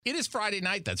It is Friday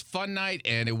night. That's fun night,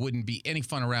 and it wouldn't be any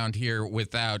fun around here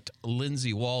without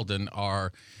Lindsay Walden,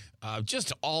 our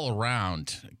just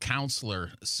all-around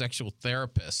counselor, sexual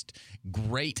therapist,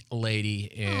 great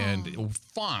lady, and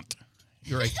font.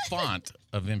 You're a font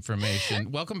of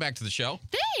information. Welcome back to the show.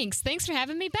 Thanks for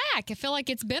having me back. I feel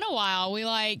like it's been a while. We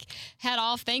had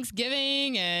off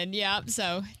Thanksgiving and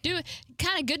so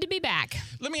kind of good to be back.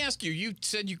 Let me ask you, you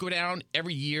said you go down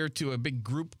every year to a big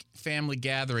group family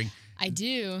gathering. I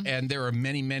do. And there are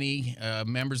many, many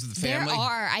members of the family? There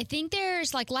are. I think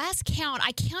there's last count.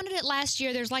 I counted it last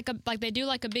year. There's they do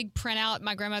a big printout.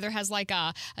 My grandmother has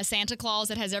a Santa Claus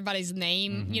that has everybody's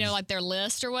name, their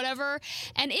list or whatever.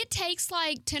 And it takes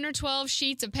 10 or 12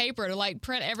 sheets of paper to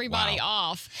print everybody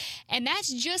off. And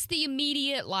that's just the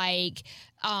immediate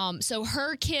so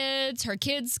her kids, her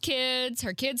kids' kids,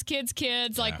 her kids' kids'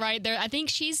 kids, right there. I think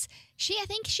she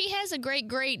has a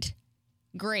great.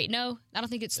 No, I don't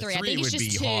think it's three. I think it's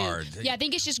just two. Hard. Yeah, I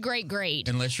think it's just great.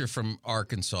 Unless you're from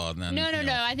Arkansas, then no.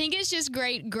 I think it's just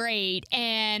great.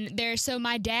 And so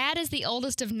my dad is the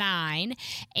oldest of 9,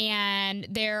 and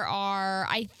there are,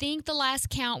 I think the last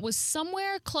count was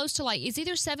somewhere close to it's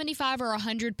either 75 or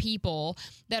 100 people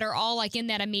that are all in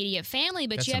that immediate family.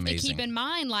 But That's you have amazing. to keep in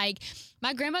mind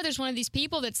my grandmother's one of these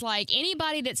people that's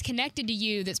anybody that's connected to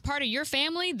you that's part of your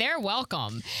family, they're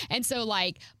welcome. And so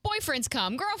boyfriends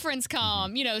come, girlfriends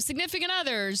come, significant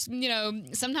others,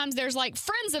 sometimes there's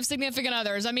friends of significant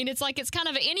others. I mean, it's kind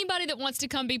of anybody that wants to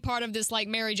come be part of this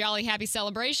merry, jolly, happy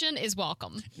celebration is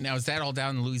welcome. Now, is that all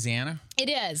down in Louisiana? It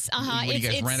is. What, do you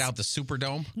guys rent out the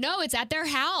Superdome? No, it's at their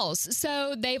house.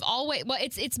 So they've always,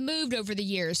 it's moved over the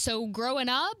years. So growing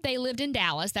up, they lived in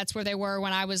Dallas. That's where they were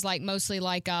when I was mostly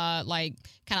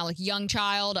kind of young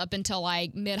child up until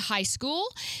mid high school.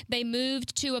 They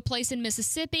moved to a place in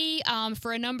Mississippi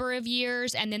for a number of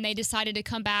years, and then they decided to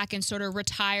come back and sort of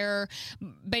retire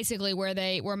basically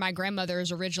where my grandmother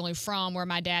is originally from, where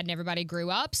my dad and everybody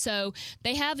grew up. So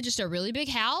they have just a really big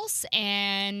house,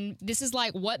 and this is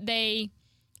what they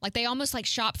almost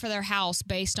shop for their house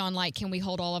based on can we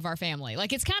hold all of our family?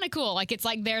 It's kind of cool. It's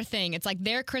their thing. It's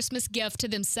their Christmas gift to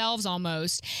themselves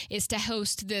almost is to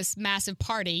host this massive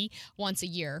party once a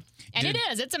year. And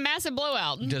it's a massive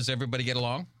blowout. Does everybody get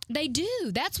along? They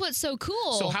do. That's what's so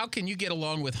cool. So how can you get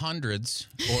along with hundreds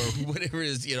or whatever it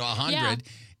is, 100? Yeah.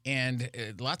 And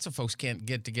lots of folks can't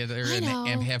get together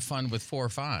and have fun with 4 or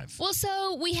 5. Well,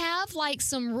 so we have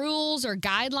some rules or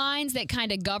guidelines that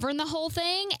kind of govern the whole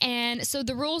thing. And so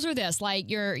the rules are this,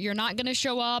 you're not going to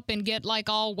show up and get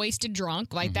all wasted drunk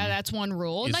that's one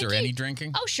rule. Is there any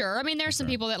drinking? Oh, sure. I mean, there's some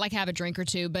people that have a drink or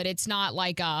two, but it's not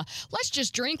let's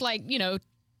just drink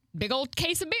big old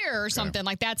case of beer or something.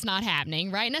 That's not happening,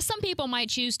 right? Now, some people might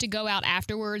choose to go out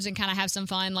afterwards and kind of have some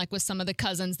fun, with some of the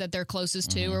cousins that they're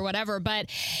closest to or whatever. But,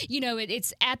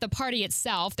 it's at the party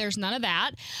itself. There's none of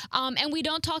that. And we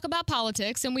don't talk about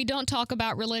politics, and we don't talk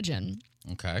about religion.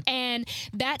 Okay. And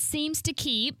that seems to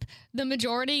keep the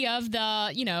majority of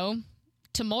the,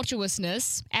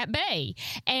 tumultuousness at bay.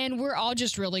 And we're all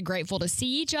just really grateful to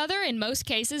see each other. In most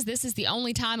cases, this is the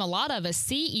only time a lot of us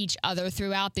see each other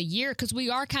throughout the year because we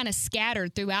are kind of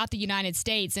scattered throughout the United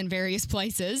States in various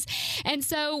places. And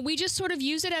so we just sort of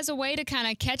use it as a way to kind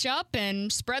of catch up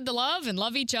and spread the love and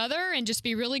love each other and just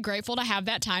be really grateful to have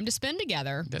that time to spend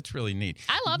together. That's really neat.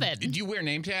 I love it. Do you wear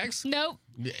name tags? Nope.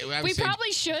 We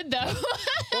probably should, though.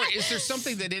 Or is there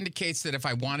something that indicates that if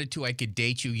I wanted to, I could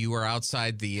date you? You were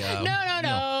outside the...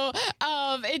 No.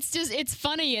 It's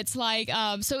funny. It's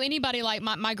so anybody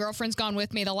my girlfriend's gone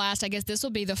with me the last, I guess this will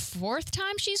be the 4th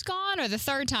time she's gone or the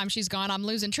 3rd time she's gone. I'm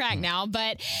losing track now.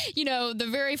 But, the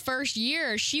very first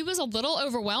year, she was a little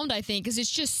overwhelmed, I think, because it's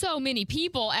just so many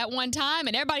people at one time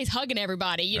and everybody's hugging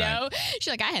everybody, you know?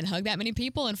 She's I hadn't hugged that many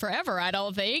people in forever, I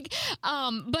don't think.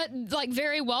 But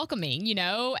very welcoming,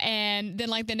 and then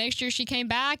the next year she came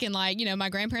back and my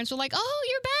grandparents were oh,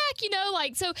 you're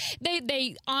back, so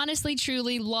they honestly,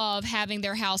 truly love having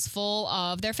their house full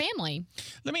of their family.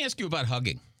 Let me ask you about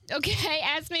hugging. Okay,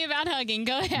 ask me about hugging.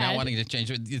 Go ahead. Now wanting to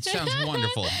change it. It sounds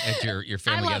wonderful at your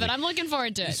family I love gathering. it. I'm looking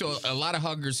forward to it. So a lot of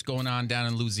huggers going on down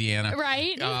in Louisiana.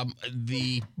 Right.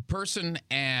 The person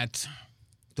at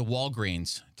the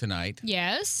Walgreens tonight.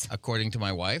 Yes. According to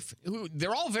my wife,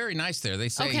 they're all very nice there. They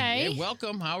say, hey,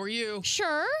 welcome, how are you?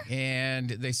 Sure. And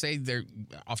they say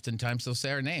oftentimes they'll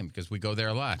say our name because we go there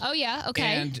a lot. Oh, yeah,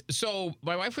 okay. And so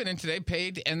my wife went in today,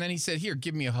 paid, and then he said, here,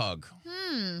 give me a hug.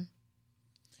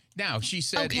 Now, she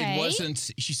said it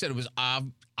wasn't, she said it was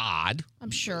odd.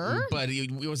 I'm sure. But it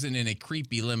wasn't in a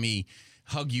creepy, let me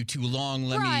hug you too long,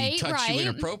 let me touch you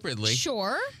inappropriately.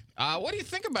 Sure. What do you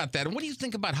think about that? And what do you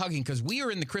think about hugging? Because we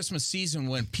are in the Christmas season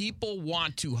when people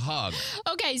want to hug.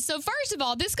 Okay, so first of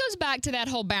all, this goes back to that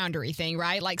whole boundary thing,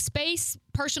 right? Like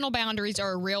personal boundaries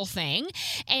are a real thing.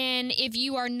 And if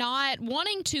you are not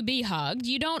wanting to be hugged,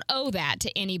 you don't owe that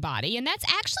to anybody. And that's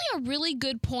actually a really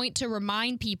good point to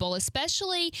remind people,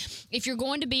 especially if you're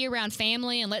going to be around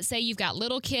family and let's say you've got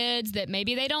little kids that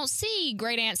maybe they don't see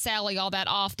Great Aunt Sally all that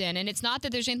often. And it's not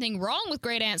that there's anything wrong with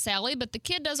Great Aunt Sally, but the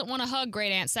kid doesn't want to hug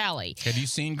Great Aunt Sally. Have you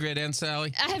seen Great Aunt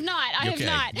Sally? I have not. I have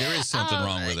not. There is something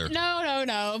wrong with her.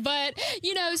 No. But,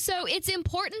 so it's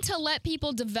important to let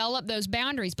people develop those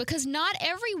boundaries because not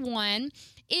everyone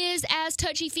is as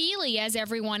touchy-feely as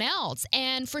everyone else.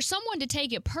 And for someone to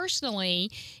take it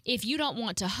personally, if you don't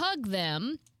want to hug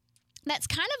them, that's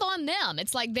kind of on them.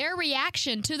 It's like their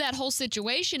reaction to that whole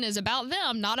situation is about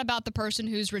them, not about the person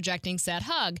who's rejecting said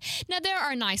hug. Now, there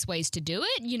are nice ways to do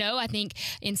it. I think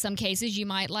in some cases you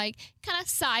might kind of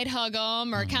side hug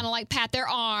them or kind of pat their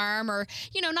arm or,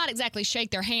 not exactly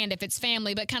shake their hand if it's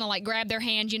family, but kind of grab their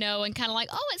hand, and kind of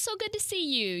oh, it's so good to see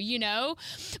you,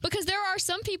 because there are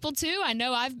some people too. I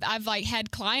know I've had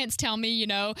clients tell me,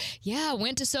 yeah, I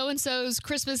went to so-and-so's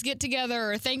Christmas get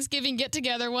together or Thanksgiving get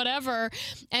together, whatever.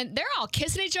 And they're all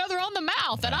kissing each other on the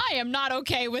mouth. And I am not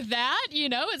okay with that.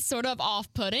 It's sort of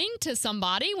off-putting to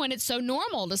somebody when it's so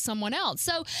normal to someone else.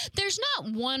 So there's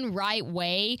not one right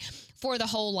way for the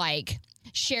whole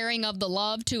sharing of the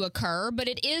love to occur, but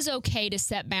it is okay to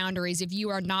set boundaries if you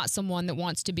are not someone that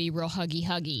wants to be real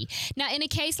huggy. Now, in a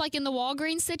case like in the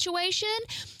Walgreens situation,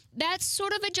 that's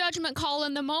sort of a judgment call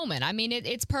in the moment. I mean,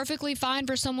 it's perfectly fine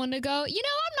for someone to go,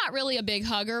 I'm not really a big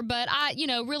hugger, but I,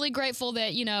 really grateful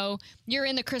that, you're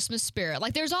in the Christmas spirit.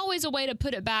 There's always a way to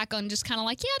put it back on just kind of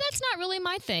yeah, that's not really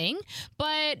my thing,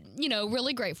 but,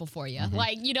 really grateful for you.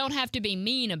 Mm-hmm. You don't have to be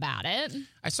mean about it.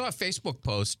 I saw a Facebook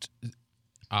post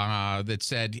that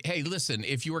said, hey, listen,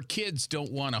 if your kids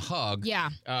don't want to hug,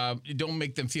 don't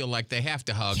make them feel like they have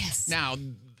to hug. Yes. Now,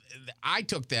 I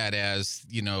took that as,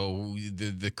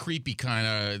 the creepy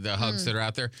kind of the hugs that are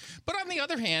out there. But on the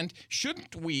other hand,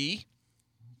 shouldn't we?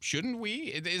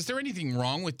 Is there anything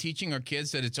wrong with teaching our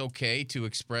kids that it's okay to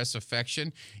express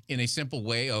affection in a simple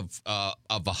way of a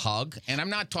hug? And I'm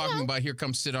not talking about here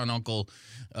come sit on Uncle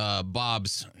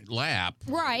Bob's lap,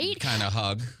 right? Kind of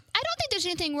hug. I don't think there's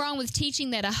anything wrong with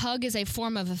teaching that a hug is a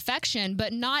form of affection,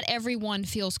 but not everyone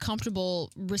feels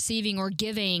comfortable receiving or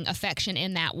giving affection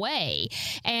in that way.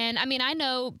 And I mean, I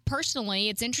know personally,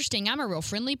 it's interesting. I'm a real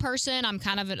friendly person. I'm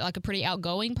kind of a pretty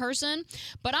outgoing person,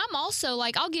 but I'm also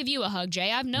I'll give you a hug,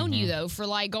 Jay. I've known you though for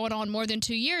going on more than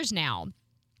 2 years now.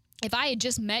 If I had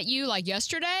just met you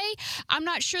yesterday, I'm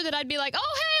not sure that I'd be oh, hey, let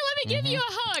me give you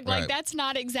a hug. Right. That's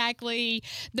not exactly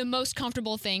the most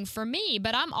comfortable thing for me.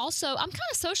 But I'm kind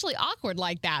of socially awkward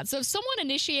like that. So if someone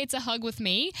initiates a hug with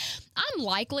me, I'm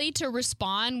likely to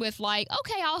respond with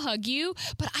okay, I'll hug you.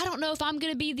 But I don't know if I'm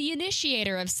going to be the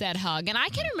initiator of said hug. And I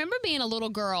can remember being a little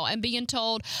girl and being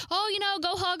told, oh,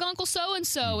 go hug Uncle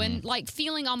so-and-so and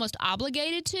feeling almost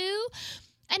obligated to.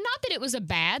 And not that it was a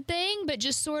bad thing, but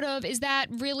just sort of, is that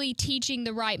really teaching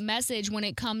the right message when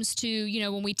it comes to,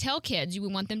 when we tell kids, we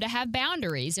want them to have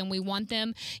boundaries and we want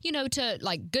them,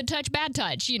 to good touch, bad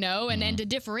touch, and to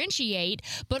differentiate,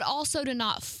 but also to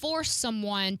not force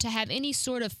someone to have any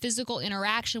sort of physical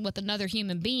interaction with another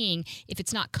human being if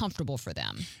it's not comfortable for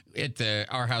them. At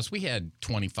our house, we had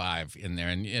 25 in there,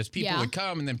 and as people would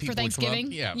come, and then people for Thanksgiving?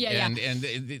 Would come up.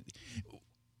 And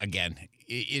again,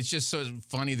 it's just so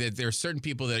funny that there are certain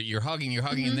people that you're hugging,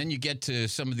 and then you get to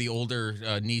some of the older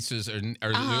nieces or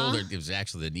the older. It was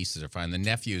actually the nieces are fine, the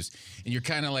nephews, and you're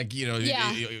kind of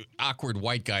awkward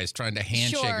white guys trying to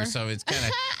handshake or something. It's kind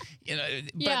of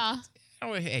but,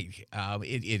 oh, hey,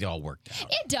 it all worked out.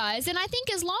 It does. And I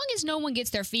think as long as no one gets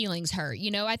their feelings hurt,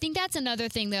 I think that's another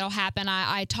thing that'll happen.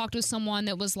 I talked with someone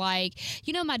that was my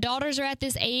daughters are at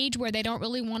this age where they don't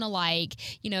really want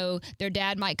to their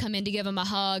dad might come in to give them a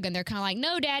hug and they're kind of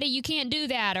no, Daddy, you can't do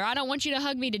that. Or I don't want you to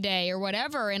hug me today or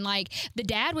whatever. And the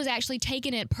dad was actually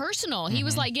taking it personal. He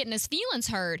was getting his feelings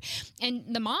hurt. And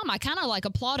the mom, I kind of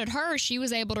applauded her. She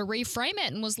was able to reframe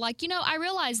it and was I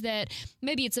realize that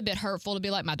maybe it's a bit hurtful to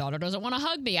be my daughter doesn't want to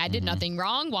hug me. I did nothing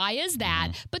wrong. Why is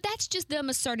that? But that's just them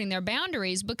asserting their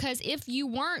boundaries, because if you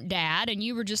weren't dad and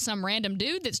you were just some random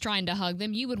dude that's trying to hug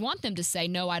them, you would want them to say,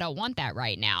 no, I don't want that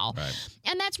right now. Right.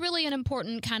 And that's really an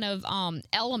important kind of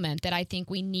element that I think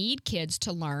we need kids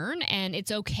to learn, and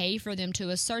it's okay for them to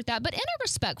assert that, but in a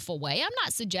respectful way. I'm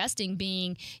not suggesting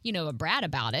being, a brat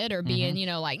about it or being,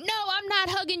 no, I'm not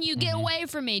hugging you. Get away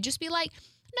from me. Just be no,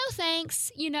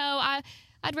 thanks.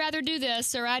 I'd rather do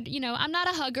this, or I'm not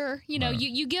a hugger.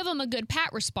 You give them a good pat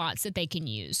response that they can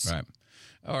use. Right.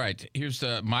 All right, here's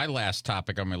my last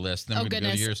topic on my list. Then Oh, we're going to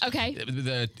go to yours. Okay.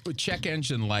 The check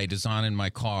engine light is on in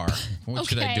my car. What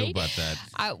should I do about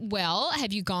that? Well,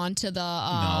 have you gone to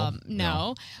the...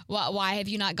 No. Why have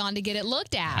you not gone to get it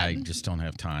looked at? I just don't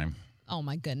have time. Oh,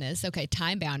 my goodness. Okay,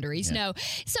 time boundaries. Yeah. No.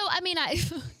 So, I mean,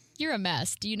 you're a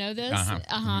mess. Do you know this?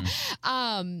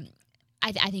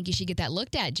 I think you should get that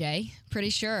looked at, Jay.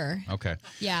 Pretty sure. Okay.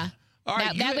 Yeah. All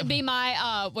right. That would be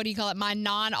my, what do you call it? My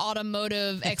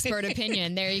non-automotive expert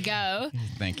opinion. There you go.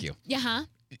 Thank you. Yeah.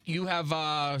 You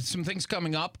have some things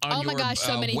coming up on your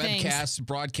so many webcast,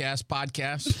 broadcast,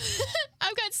 podcast.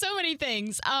 I've got so many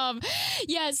things.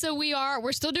 So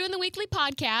we're still doing the weekly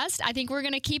podcast. I think we're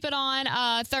going to keep it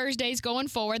on Thursdays going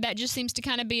forward. That just seems to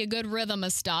kind of be a good rhythm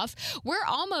of stuff.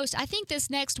 I think this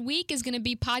next week is going to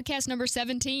be podcast number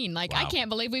 17. Wow. I can't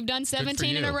believe we've done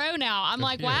 17 in a row now. I'm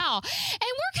wow. And we're kind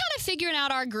of figuring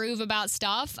out our groove about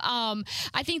stuff.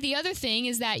 I think the other thing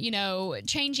is that,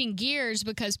 changing gears,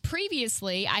 because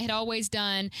previously I had always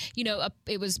done,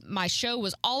 my show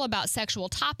was all about sexual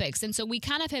topics. And so we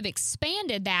kind of have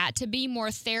expanded that to be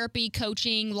more therapy,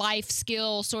 coaching, life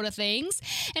skill sort of things.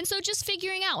 And so just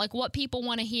figuring out what people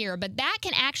want to hear. But that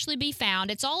can actually be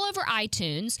found. It's all over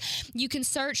iTunes. You can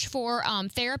search for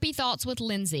Therapy Thoughts with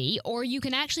Lindsay, or you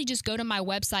can actually just go to my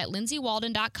website,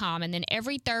 lindsaywalden.com. And then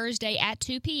every Thursday at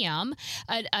 2 p.m.,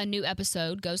 a new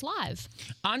episode goes live.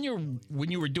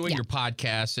 When you were doing your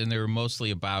podcast, and they were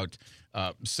mostly about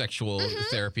sexual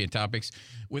therapy and topics,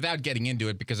 without getting into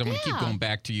it, because I'm going to keep going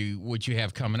back to what you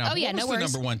have coming up. Oh, yeah, what was the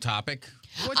number one topic?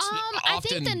 I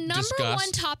think the number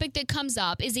one topic that comes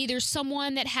up is either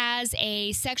someone that has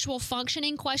a sexual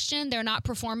functioning question, they're not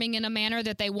performing in a manner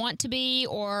that they want to be,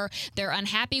 or they're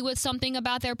unhappy with something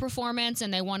about their performance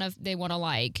and they want to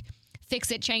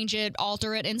fix it, change it,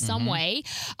 alter it in some way.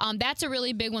 That's a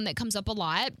really big one that comes up a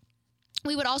lot.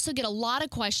 We would also get a lot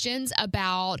of questions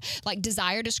about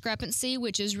desire discrepancy,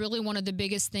 which is really one of the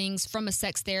biggest things from a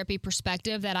sex therapy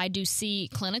perspective that I do see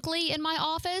clinically in my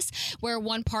office, where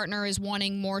one partner is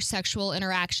wanting more sexual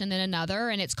interaction than another,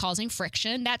 and it's causing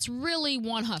friction. That's really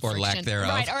one friction. Or lack thereof.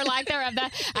 Right, or lack thereof.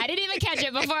 I didn't even catch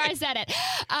it before I said it.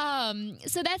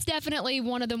 So that's definitely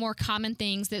one of the more common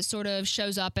things that sort of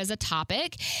shows up as a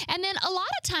topic. And then a lot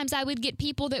of times I would get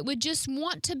people that would just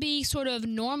want to be sort of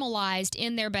normalized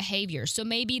in their behavior. So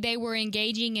maybe they were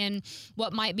engaging in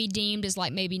what might be deemed as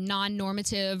maybe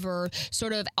non-normative or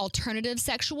sort of alternative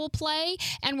sexual play,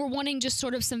 and we're wanting just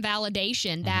sort of some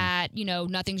validation that,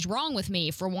 nothing's wrong with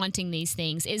me for wanting these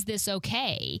things. Is this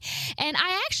okay? And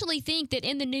I actually think that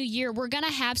in the new year, we're going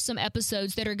to have some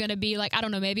episodes that are going to be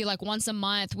maybe once a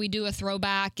month we do a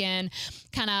throwback and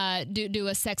kind of do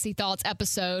a Sexy Thoughts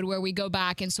episode where we go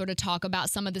back and sort of talk about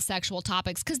some of the sexual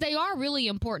topics, because they are really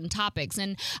important topics.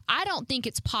 And I don't think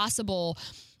it's possible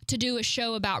to do a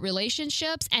show about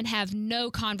relationships and have no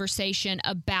conversation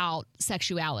about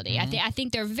sexuality. I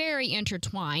think they're very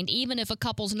intertwined. Even if a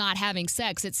couple's not having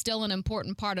sex, it's still an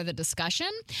important part of the discussion.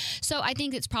 So I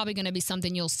think it's probably going to be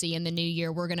something you'll see in the new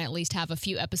year. We're going to at least have a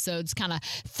few episodes kind of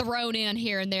thrown in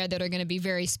here and there that are going to be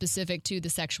very specific to the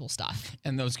sexual stuff.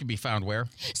 And those can be found where?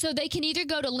 So they can either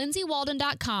go to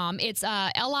lindsaywalden.com. It's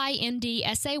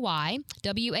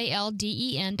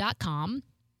LINDSAYWALDEN.com.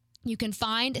 You can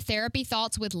find Therapy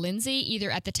Thoughts with Lindsay either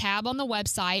at the tab on the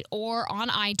website or on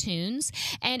iTunes.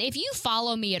 And if you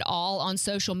follow me at all on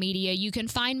social media, you can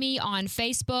find me on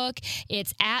Facebook.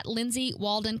 It's at Lindsay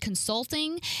Walden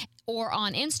Consulting. Or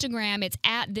on Instagram, it's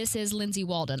at This Is Lindsay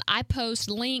Walden. I post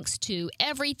links to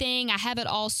everything. I have it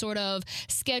all sort of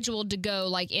scheduled to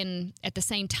go at the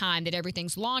same time that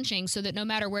everything's launching, so that no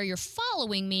matter where you're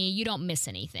following me, you don't miss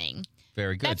anything.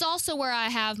 Very good. That's also where I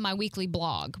have my weekly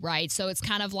blog, right? So it's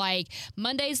kind of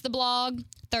Monday's the blog,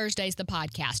 Thursday's the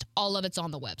podcast. All of it's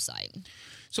on the website.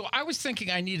 So I was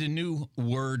thinking I need a new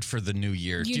word for the new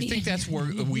year. Do you think that's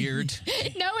weird?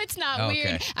 No, it's not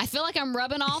weird. I feel like I'm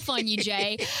rubbing off on you,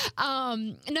 Jay.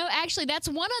 No, actually, that's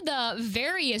one of the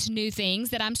various new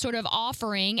things that I'm sort of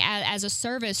offering as a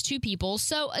service to people.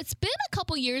 So it's been a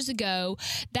couple years ago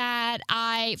that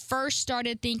I first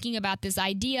started thinking about this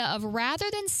idea of,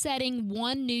 rather than setting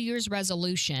one New Year's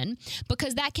resolution,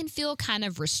 because that can feel kind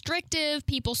of restrictive,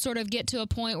 people sort of get to a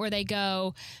point where they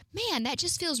go, man, that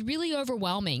just feels really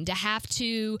overwhelming to have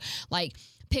to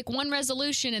pick one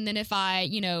resolution, and then if I,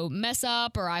 mess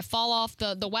up or I fall off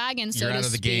the wagon, so you're to out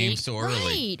of the speak, game so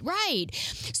early. Right.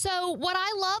 So what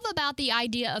I love about the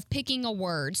idea of picking a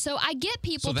word, so I get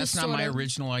people. So that's not my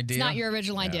original idea. It's not your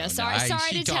original idea. Sorry she to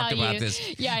tell you. talked about this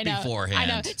I know. beforehand. I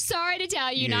know. Sorry to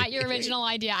tell you, not your original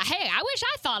idea. Hey, I wish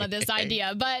I thought of this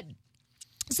idea, but.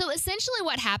 So essentially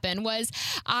what happened was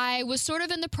I was sort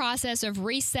of in the process of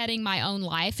resetting my own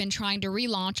life and trying to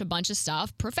relaunch a bunch of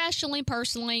stuff, professionally,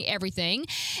 personally, everything.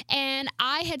 And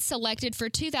I had selected for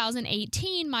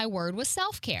 2018, my word was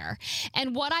self-care.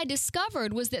 And what I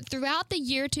discovered was that throughout the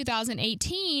year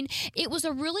 2018, it was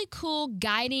a really cool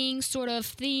guiding sort of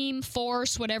theme,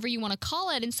 force, whatever you want to call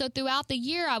it. And so throughout the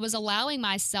year, I was allowing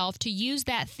myself to use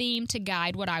that theme to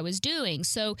guide what I was doing.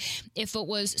 So if it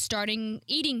was starting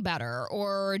eating better,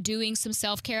 or doing some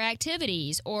self-care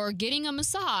activities, or getting a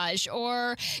massage,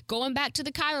 or going back to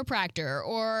the chiropractor,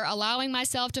 or allowing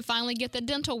myself to finally get the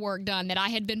dental work done that I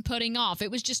had been putting off.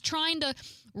 It was just trying to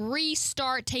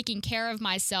restart taking care of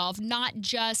myself, not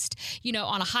just,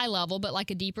 on a high level, but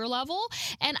like a deeper level.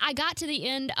 And I got to the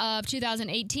end of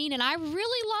 2018 and I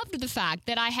really loved the fact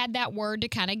that I had that word to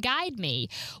kind of guide me.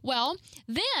 Well,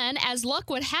 then, as luck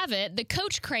would have it, the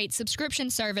Coach Crate subscription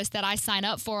service that I sign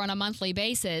up for on a monthly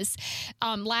basis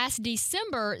last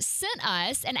December sent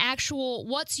us an actual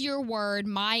What's Your Word,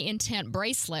 My Intent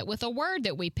bracelet with a word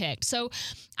that we picked. So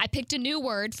I picked a new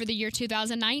word for the year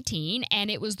 2019,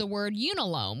 and it was the word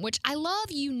unalome, which I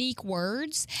love unique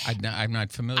words. I'm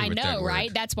not familiar with that word. I know,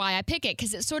 right? That's why I pick it,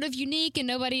 because it's sort of unique and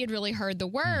nobody had really heard the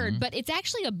word. But it's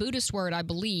actually a Buddhist word, I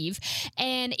believe.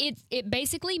 And it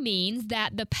basically means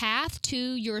that the path to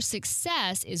your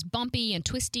success is bumpy and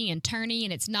twisty and turny,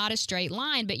 and it's not a straight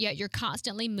line, but yet you're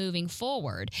constantly moving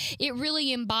forward. It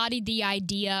really embodied the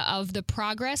idea of the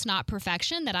progress, not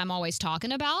perfection, that I'm always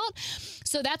talking about.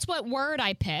 So that's what word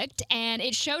I picked, and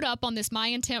it showed up on this My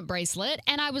Intent bracelet,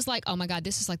 and I was like, oh my God,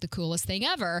 this is like the coolest thing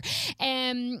ever.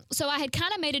 And so I had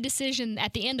kind of made a decision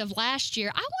at the end of last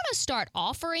year. I want to start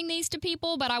offering these to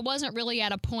people, but I wasn't really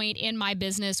at a point in my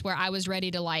business where I was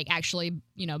ready to actually,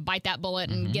 bite that bullet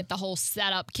and get the whole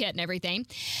setup kit and everything.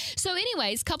 So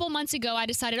anyways, a couple months ago, I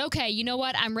decided, okay, you know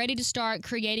what? I'm ready to start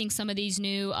creating some of these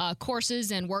new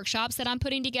courses and workshops that I'm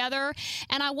putting together.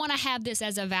 And I want to have this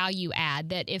as a value add,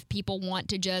 that if people want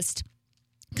to just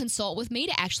consult with me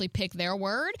to actually pick their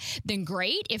word, then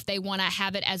great. If they want to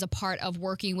have it as a part of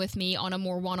working with me on a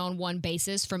more one-on-one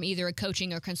basis from either a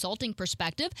coaching or consulting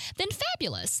perspective, then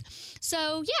fabulous.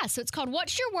 So it's called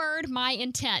What's Your Word, My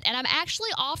Intent. And I'm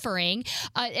actually offering,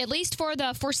 at least for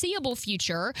the foreseeable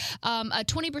future, a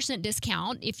 20%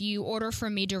 discount if you order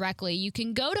from me directly. You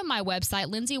can go to my website,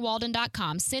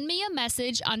 lindsaywalden.com, send me a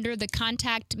message under the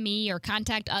Contact Me or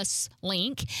Contact Us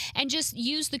link, and just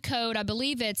use the code, I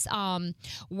believe it's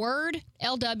Word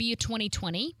LW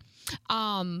 2020.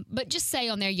 But just say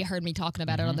on there you heard me talking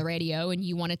about it on the radio and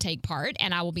you want to take part,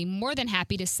 and I will be more than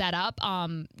happy to set up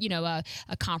a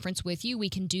conference with you. We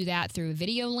can do that through a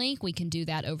video link. We can do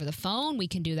that over the phone. We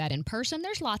can do that in person.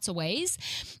 There's lots of ways.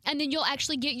 And then you'll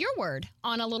actually get your word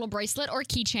on a little bracelet or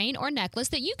keychain or necklace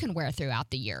that you can wear throughout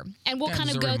the year. And we'll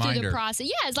kind of go through the process.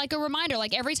 Yeah, it's like a reminder.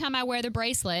 Like every time I wear the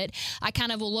bracelet, I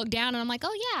kind of will look down and I'm like,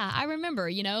 oh yeah, I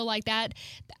remember, like that.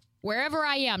 Wherever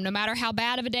I am, no matter how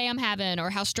bad of a day I'm having or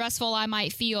how stressful I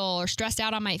might feel or stressed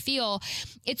out I might feel,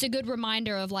 it's a good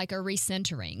reminder of like a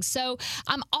recentering. So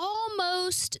I've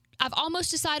almost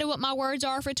decided what my words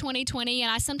are for 2020,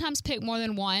 and I sometimes pick more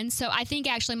than one. So I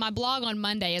think actually my blog on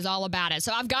Monday is all about it.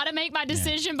 So I've got to make my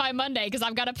decision by Monday because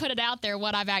I've got to put it out there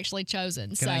what I've actually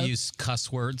chosen. Can I use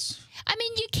cuss words? I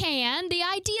mean, you can. The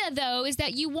idea, though, is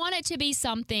that you want it to be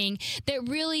something that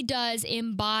really does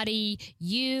embody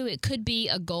you. It could be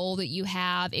a goal that you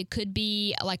have. It could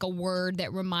be like a word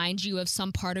that reminds you of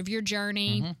some part of your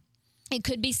journey. It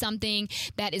could be something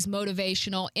that is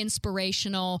motivational,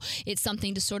 inspirational. It's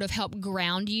something to sort of help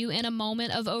ground you in a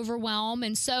moment of overwhelm.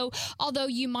 And so, although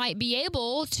you might be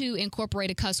able to incorporate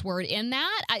a cuss word in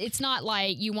that, it's not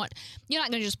like you're not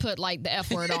going to just put like the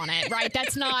F word on it, right?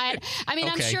 That's not, I mean,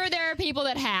 I'm sure there are people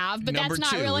that have, but that's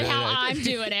not really how I'm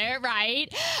doing it, right?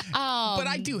 But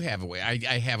I do have a way.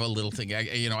 I have a little thing,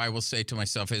 I will say to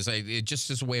myself, just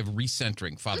as a way of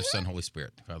recentering Father, Son, Holy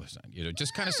Spirit, Father, Son,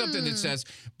 just kind of something that says,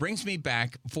 brings me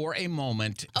back for a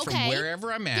moment from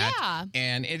wherever I'm at. Yeah.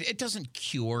 And it doesn't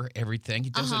cure everything.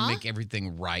 It doesn't make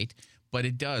everything right, but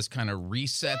it does kind of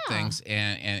reset things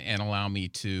and allow me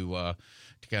to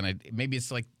kind of, maybe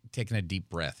it's like taking a deep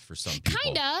breath for some people.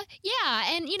 Kinda,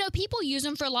 yeah. And, people use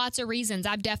them for lots of reasons.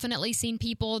 I've definitely seen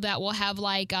people that will have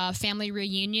like a family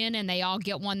reunion and they all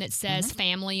get one that says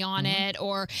family on it.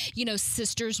 Or,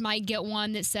 sisters might get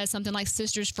one that says something like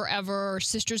Sisters Forever or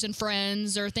Sisters and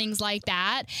Friends or things like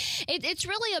that. It's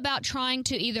really about trying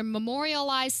to either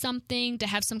memorialize something, to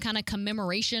have some kind of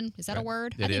commemoration. Is that a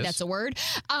word? I think that's a word.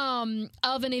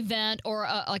 Of an event or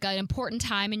like an important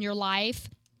time in your life.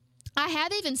 I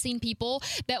have even seen people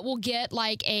that will get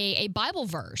like a Bible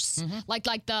verse, like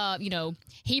the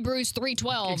Hebrews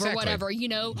 3:12 or whatever,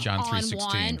 John on 3:16.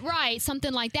 one, right?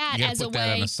 Something like that You as gotta a put that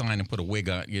way. on a sign and put a wig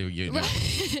on.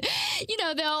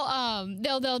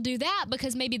 They'll do that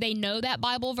because maybe they know that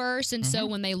Bible verse, and so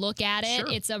when they look at it, Sure.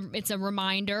 it's a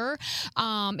reminder.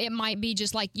 It might be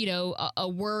just like a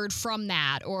word from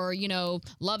that, or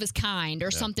love is kind,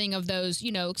 or something of those. So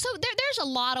there's a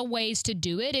lot of ways to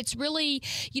do it. It's really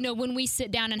when we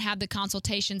sit down and have the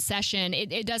consultation session,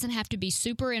 it doesn't have to be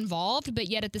super involved, but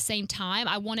yet at the same time,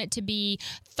 I want it to be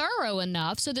thorough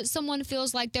enough so that someone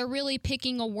feels like they're really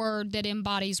picking a word that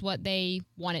embodies what they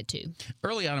want it to.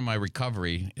 Early on in my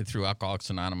recovery through Alcoholics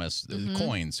Anonymous,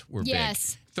 coins were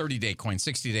Yes. big. 30-day coin,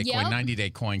 60-day Yep. coin, 90-day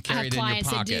coin, I have carry it in your clients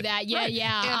that pocket. do that. Yeah, Right.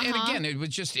 yeah, And again,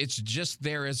 it's just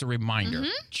there as a reminder.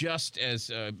 Just as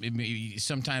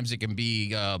sometimes it can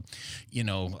be, a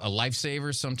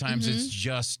lifesaver. Sometimes it's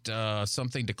just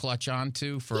something to clutch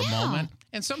onto for a moment.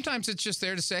 And sometimes it's just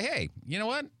there to say, hey, you know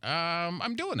what?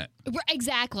 I'm doing it.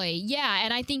 Exactly. Yeah.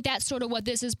 And I think that's sort of what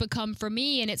this has become for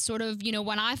me. And it's sort of,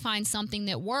 when I find something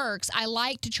that works, I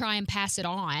like to try and pass it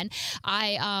on.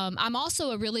 I'm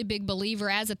also a really big believer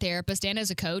as a therapist and as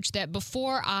a coach that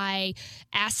before I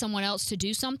ask someone else to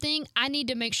do something, I need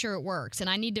to make sure it works. And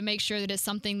I need to make sure that it's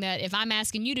something that if I'm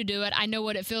asking you to do it, I know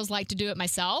what it feels like to do it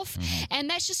myself. And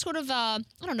that's just sort of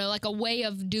like a way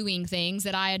of doing things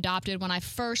that I adopted when I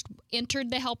first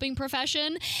entered the helping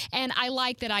profession. And I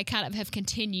like that I kind of have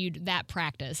continued that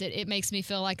practice. It makes me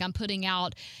feel like I'm putting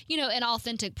out, an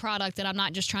authentic product, that I'm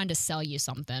not just trying to sell you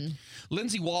something.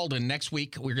 Lindsay Walden, next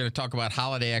week, we're going to talk about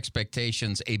holiday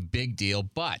expectations, a big deal,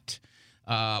 but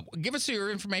give us your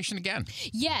information again.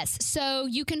 Yes. So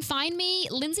you can find me,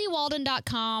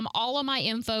 lindsaywalden.com. All of my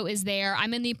info is there.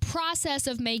 I'm in the process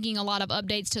of making a lot of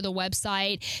updates to the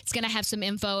website. It's going to have some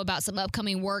info about some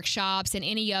upcoming workshops and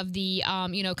any of the,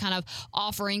 kind of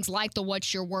offerings like the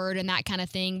What's Your Word and that kind of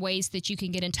thing, ways that you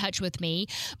can get in touch with me.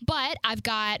 But I've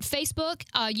got Facebook.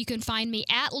 You can find me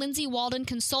at Lindsay Walden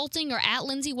Consulting or at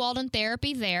Lindsay Walden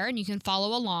Therapy there, and you can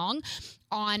follow along.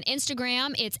 On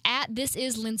Instagram, it's at This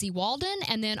Is Lindsay Walden.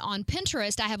 And then on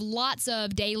Pinterest, I have lots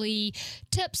of daily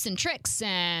tips and tricks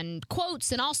and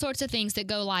quotes and all sorts of things that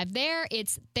go live there.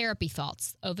 It's Therapy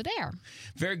Thoughts over there.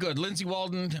 Very good. Lindsay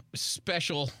Walden,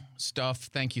 special stuff.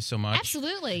 Thank you so much.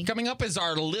 Absolutely. Coming up is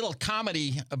our little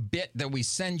comedy bit that we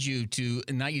send you to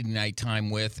night time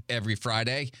with every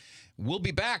Friday. We'll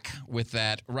be back with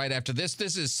that right after this.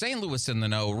 This is St. Louis in the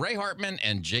Know. Ray Hartman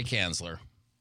and Jake Hansler.